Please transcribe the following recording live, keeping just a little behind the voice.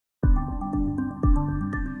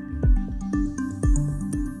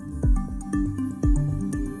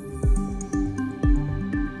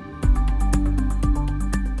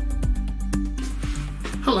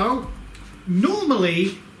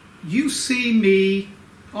Normally, you see me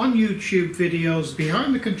on YouTube videos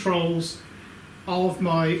behind the controls of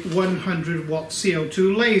my 100 watt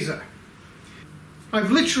CO2 laser.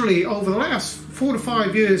 I've literally, over the last 4 to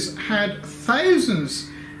 5 years, had thousands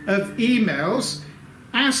of emails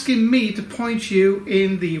asking me to point you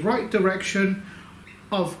in the right direction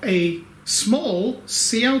of a small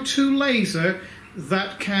CO2 laser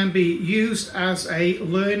that can be used as a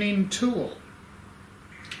learning tool.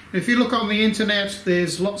 If you look on the internet,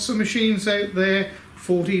 there's lots of machines out there,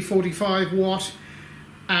 40, 45 watt,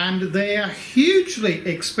 and they are hugely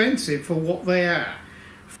expensive for what they are.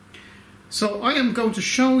 So I am going to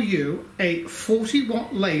show you a 40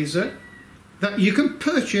 watt laser that you can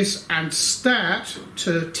purchase and start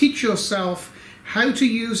to teach yourself how to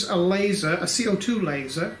use a laser, a CO2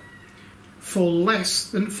 laser, for less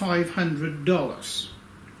than $500.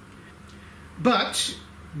 But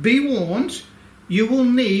be warned, you will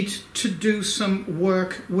need to do some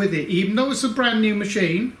work with it. Even though it's a brand new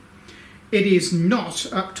machine, it is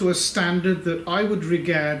not up to a standard that I would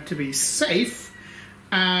regard to be safe,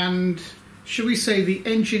 and shall we say the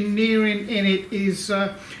engineering in it is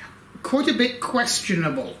quite a bit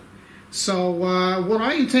questionable. So what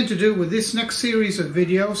I intend to do with this next series of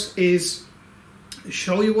videos is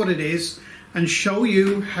show you what it is and show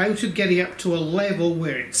you how to get it up to a level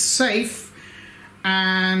where it's safe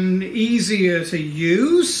and easier to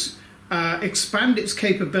use, expand its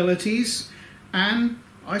capabilities, and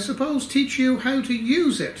I suppose teach you how to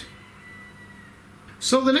use it.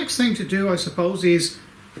 So the next thing to do, I suppose, is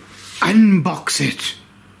unbox it.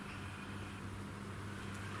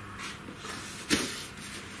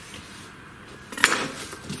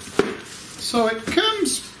 So it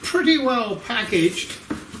comes pretty well packaged,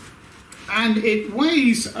 and it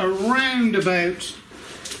weighs around about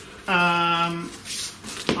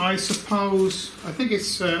I suppose, I think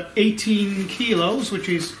it's 18 kilos, which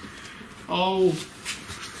is, pounds,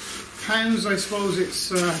 I suppose it's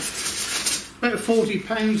about 40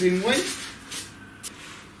 pounds in weight.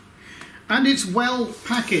 And it's well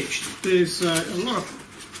packaged. There's a lot of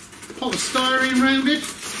polystyrene around it.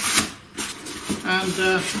 And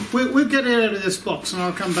we'll get it out of this box and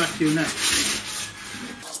I'll come back to you next.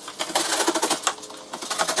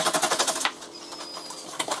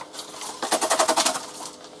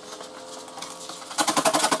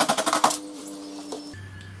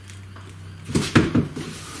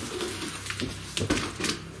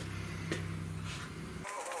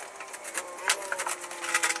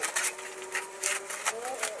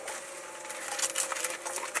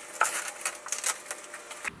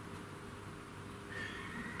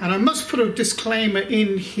 And I must put a disclaimer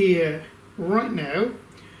in here right now.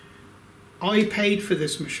 I paid for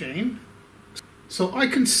this machine, so I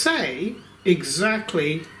can say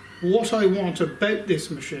exactly what I want about this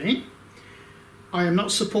machine. I am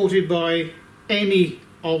not supported by any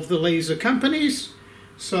of the laser companies,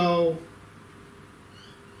 so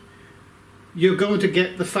you're going to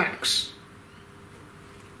get the facts.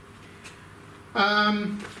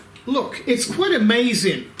 Look, it's quite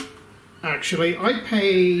amazing. Actually, I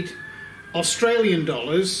paid Australian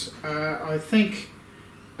dollars, I think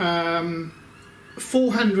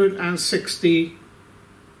 460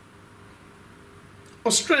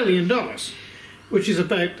 Australian dollars, which is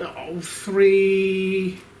about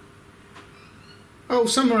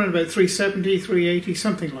somewhere around about 370, 380,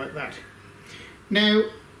 something like that. Now,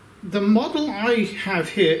 the model I have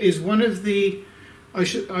here is one of the, I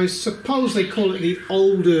suppose they call it the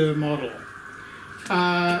older model.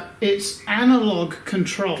 It's analog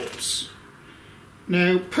controls.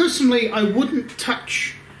 Now, personally, I wouldn't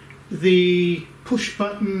touch the push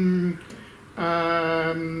button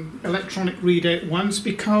electronic readout ones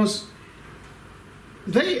because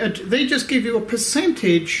they just give you a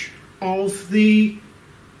percentage of the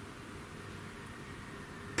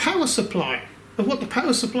power supply, of what the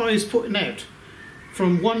power supply is putting out,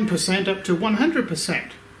 from 1% up to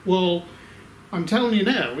 100%. Well, I'm telling you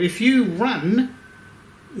now, if you run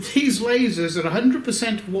these lasers at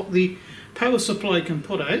 100% of what the power supply can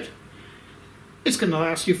put out, it's going to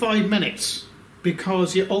last you 5 minutes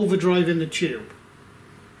because you're overdriving the tube.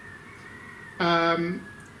 I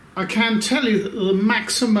can tell you that the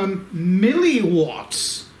maximum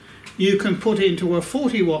milliwatts you can put into a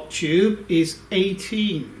 40 watt tube is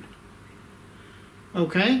 18.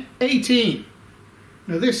 Okay, 18.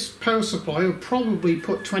 Now this power supply will probably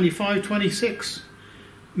put 25, 26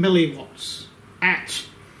 milliwatts at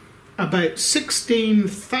about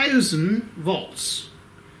 16,000 volts.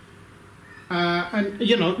 And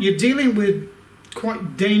you know, you're dealing with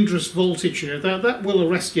quite dangerous voltage here. That will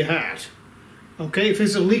arrest your heart. Okay, if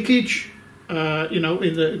there's a leakage, you know,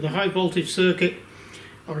 in the high voltage circuit,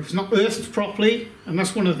 or if it's not earthed properly, and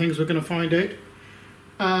that's one of the things we're going to find out,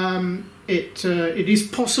 it is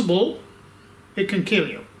possible it can kill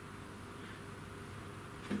you.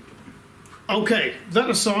 Okay, that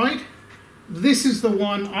aside, this is the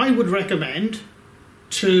one I would recommend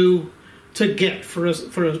to get for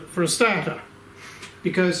a starter,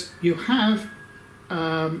 because you have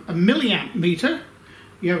a milliamp meter,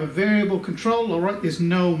 you have a variable control. All right, there's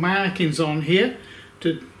no markings on here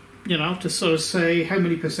to, you know, to sort of say how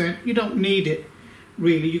many percent. You don't need it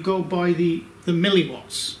really. You go by the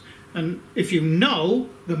milliwatts, and if you know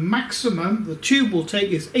the maximum the tube will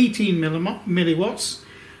take is 18 milliwatts,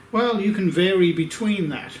 well, you can vary between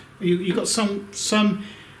that. You've got some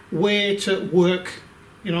way to work,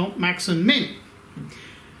 you know, max and min.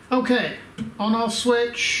 Okay, on-off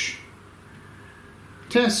switch,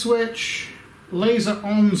 test switch, laser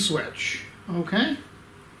on switch. Okay,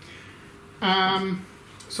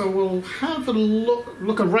 so we'll have a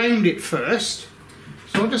look around it first.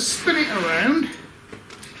 So I'll just spin it around,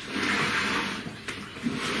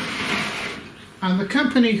 and the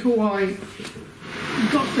company who I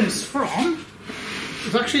got this from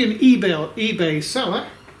is actually an eBay seller.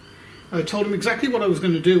 I told him exactly what I was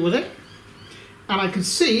going to do with it, and I can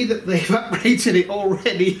see that they've upgraded it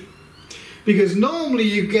already, because normally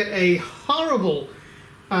you get a horrible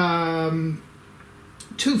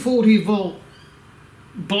 240 volt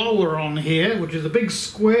blower on here, which is a big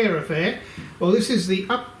square affair. Well, this is the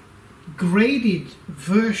upgraded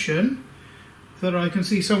version that I can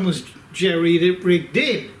see someone's jerry-rigged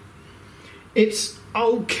in. It's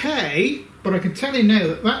okay, but I can tell you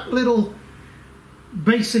now that little,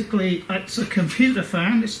 basically it's a computer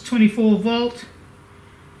fan. It's 24 volt,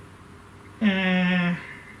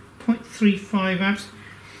 0.35 amps.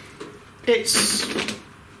 It's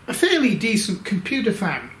a fairly decent computer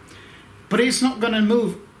fan, but it's not going to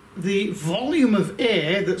move the volume of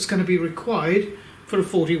air that's going to be required for a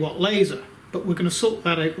 40 watt laser, but we're going to sort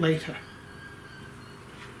that out later.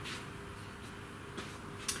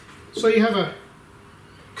 So you have a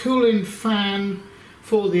cooling fan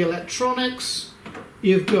for the electronics.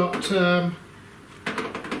 You've got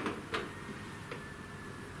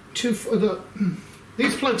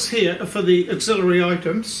these plugs here are for the auxiliary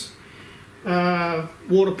items,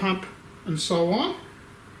 water pump and so on.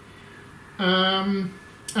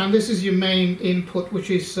 And this is your main input, which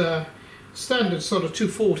is standard sort of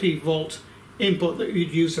 240 volt input that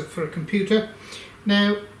you'd use for a computer.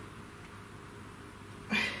 Now,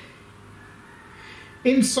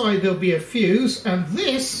 inside there'll be a fuse, and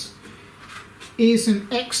this is an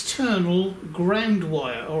external ground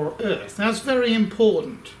wire or earth. That's very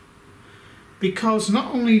important, because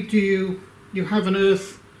not only do you have an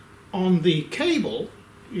earth on the cable,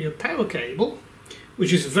 your power cable,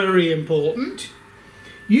 which is very important,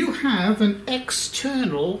 you have an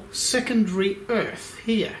external secondary earth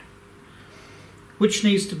here, which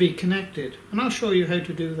needs to be connected, and I'll show you how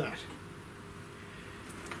to do that.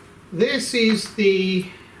 This is the,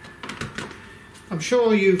 I'm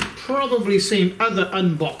sure you've probably seen other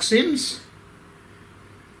unboxings,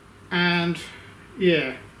 and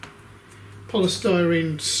yeah,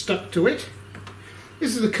 polystyrene stuck to it.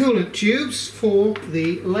 This is the coolant tubes for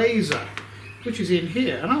the laser, which is in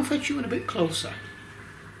here, and I'll fetch you in a bit closer.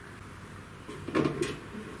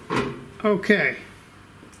 Okay,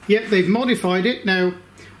 yep, they've modified it. Now,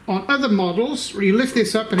 on other models, you lift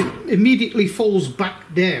this up and it immediately falls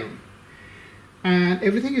back down. And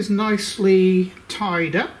everything is nicely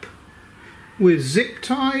tied up with zip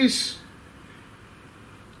ties.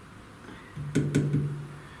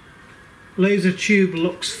 Laser tube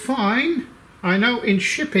looks fine. I know in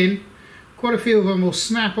shipping quite a few of them will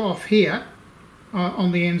snap off here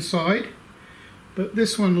on the inside, but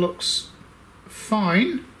this one looks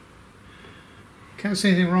fine. Can't see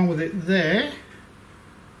anything wrong with it there.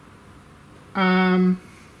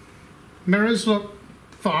 Mirrors look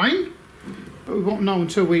fine, but we won't know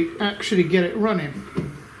until we actually get it running.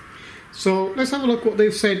 So let's have a look what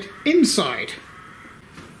they've said inside.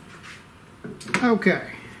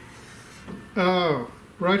 Okay. Oh,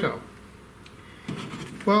 righto.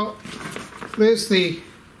 Well, there's the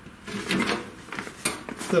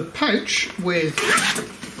pouch with,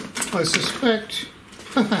 I suspect,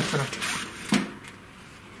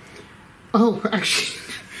 oh, actually,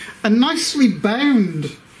 a nicely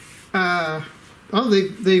bound,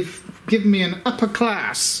 they've given me an upper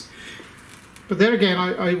class. But there again,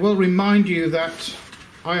 I will remind you that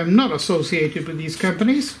I am not associated with these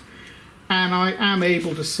companies, and I am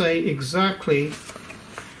able to say exactly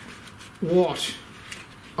what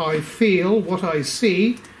I feel, what I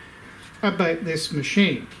see about this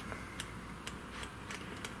machine.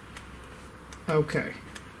 Okay.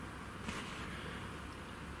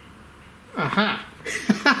 Aha.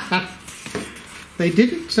 They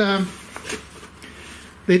didn't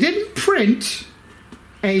print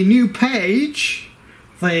a new page.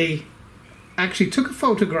 They actually took a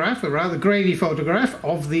photograph, a rather grainy photograph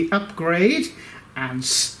of the upgrade, and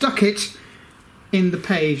stuck it in the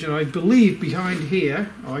page. And I believe behind here,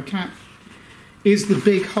 oh, I can't, is the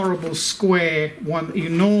big horrible square one that you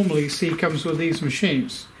normally see comes with these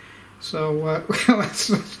machines. So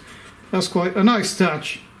that's quite a nice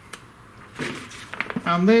touch.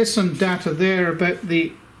 And there's some data there about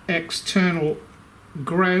the external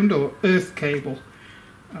ground or earth cable,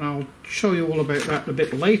 and I'll show you all about that a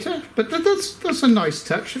bit later. But that's a nice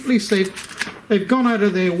touch. At least they've gone out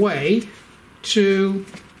of their way to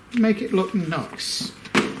make it look nice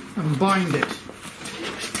and bind it.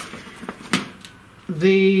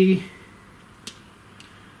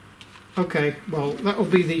 Okay, well, that will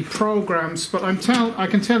be the programs, but I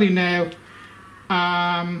can tell you now,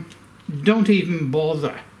 don't even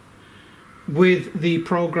bother with the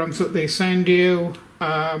programs that they send you.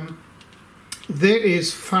 There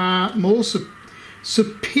is far more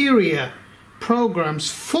superior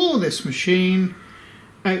programs for this machine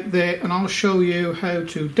out there, and I'll show you how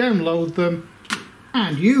to download them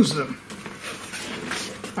and use them.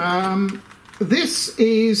 This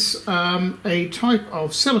is a type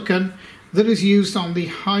of silicon that is used on the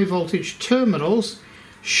high voltage terminals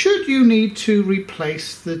should you need to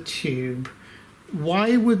replace the tube.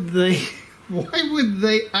 Why would they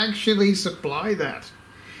actually supply that?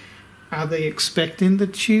 Are they expecting the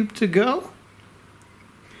tube to go?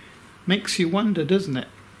 Makes you wonder, doesn't it?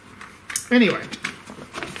 Anyway,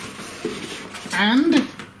 and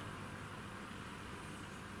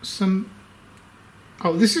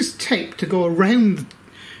this is tape to go around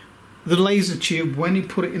the laser tube when you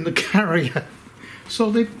put it in the carrier. So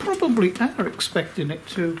they probably are expecting it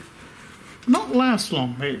to not last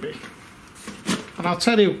long, maybe. And I'll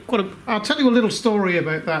tell you a little story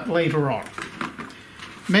about that later on.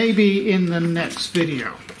 Maybe in the next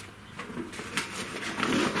video.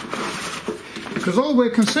 Because all we're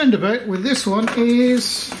concerned about with this one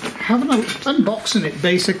is unboxing it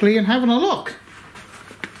basically and having a look.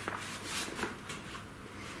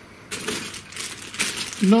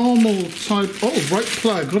 Normal type, oh, right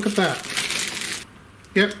plug, look at that.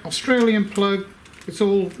 Yep, Australian plug, it's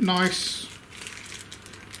all nice.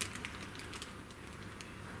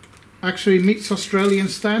 Actually meets Australian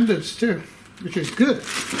standards too, which is good.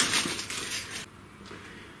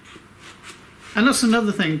 And that's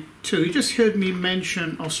another thing too, you just heard me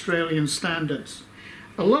mention Australian standards.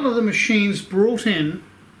 A lot of the machines brought in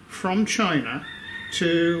from China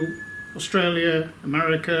to Australia,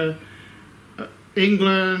 America,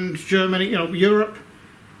 England, Germany, Europe,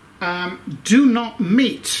 do not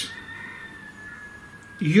meet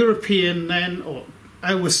European or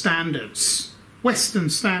our standards, Western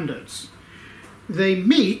standards. They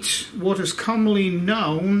meet what is commonly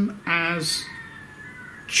known as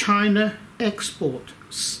China export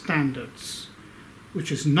standards,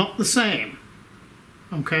 which is not the same.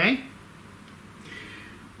 Okay?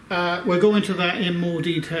 We'll go into that in more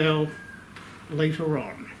detail later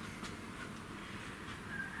on.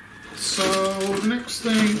 So next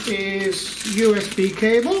thing is USB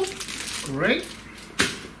cable. Great.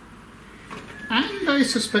 And I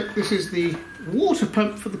suspect this is the water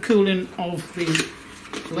pump for the cooling of the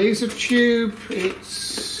laser tube.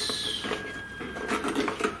 It's,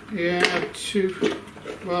 yeah,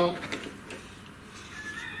 well,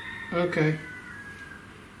 okay.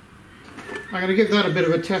 I'm going to give that a bit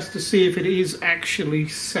of a test to see if it is actually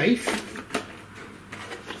safe.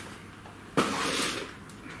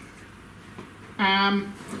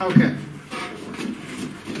 Okay.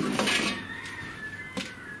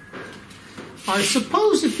 I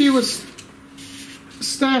suppose if you were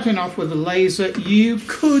starting off with a laser, you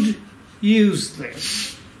could use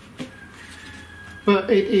this. But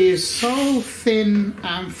it is so thin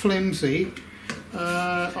and flimsy,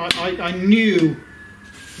 I knew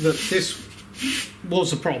that this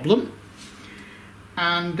was a problem,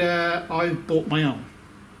 and I bought my own.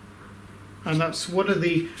 And that's one of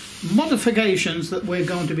the modifications that we're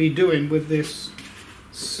going to be doing with this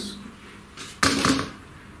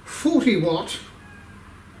 40 watt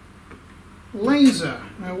laser.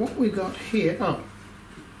 Now what we got here,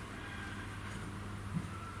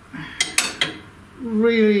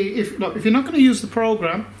 really, if you're not going to use the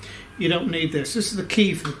program, you don't need this. This is the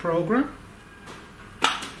key for the program.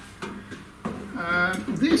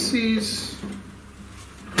 This is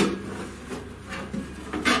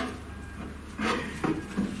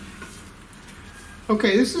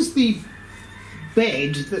okay, this is the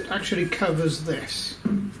bed that actually covers this.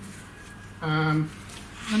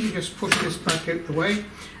 Let me just push this back out the way.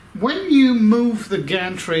 When you move the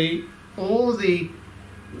gantry or the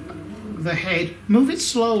head, move it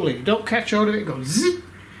slowly. Don't catch hold of it, go zip,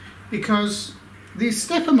 because these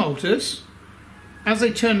stepper motors, as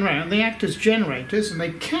they turn around, they act as generators, and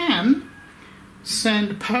they can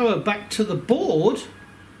send power back to the board,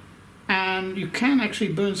 and you can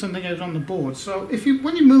actually burn something out on the board. So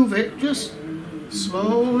when you move it, just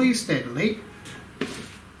slowly, steadily.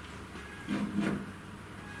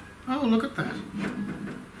 Oh, look at that.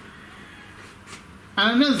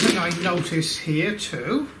 And another thing I notice here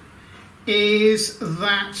too is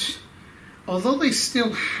that although they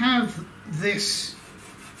still have this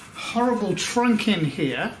horrible trunk in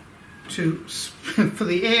here for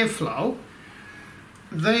the airflow,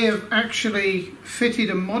 they have actually fitted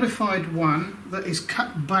a modified one that is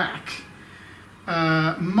cut back.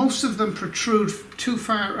 Most of them protrude too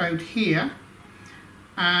far out here,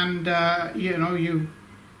 and you know,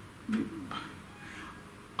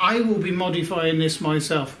 I will be modifying this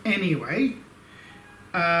myself anyway,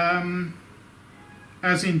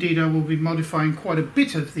 as indeed I will be modifying quite a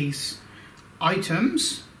bit of these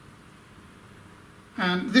items.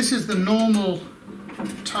 And this is the normal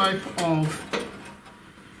type of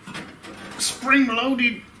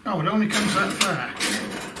spring-loaded. Oh, it only comes that far.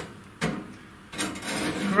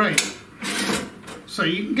 Great. So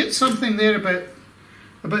you can get something there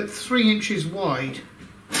about 3 inches wide,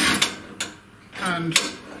 and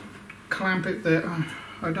clamp it there.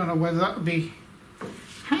 I don't know whether that would be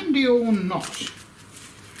handy or not,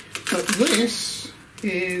 but this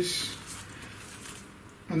is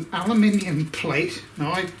an aluminium plate.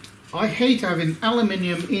 Now I hate having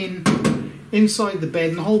aluminium inside the bed,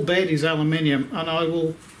 and the whole bed is aluminium, and I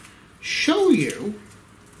will show you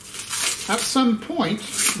at some point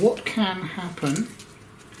what can happen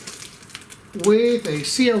with a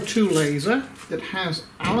CO2 laser that has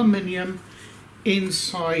aluminium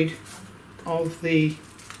inside of the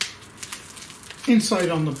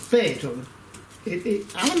on the bed.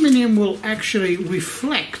 Aluminium will actually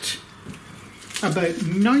reflect about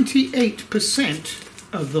 98%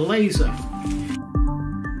 of the laser.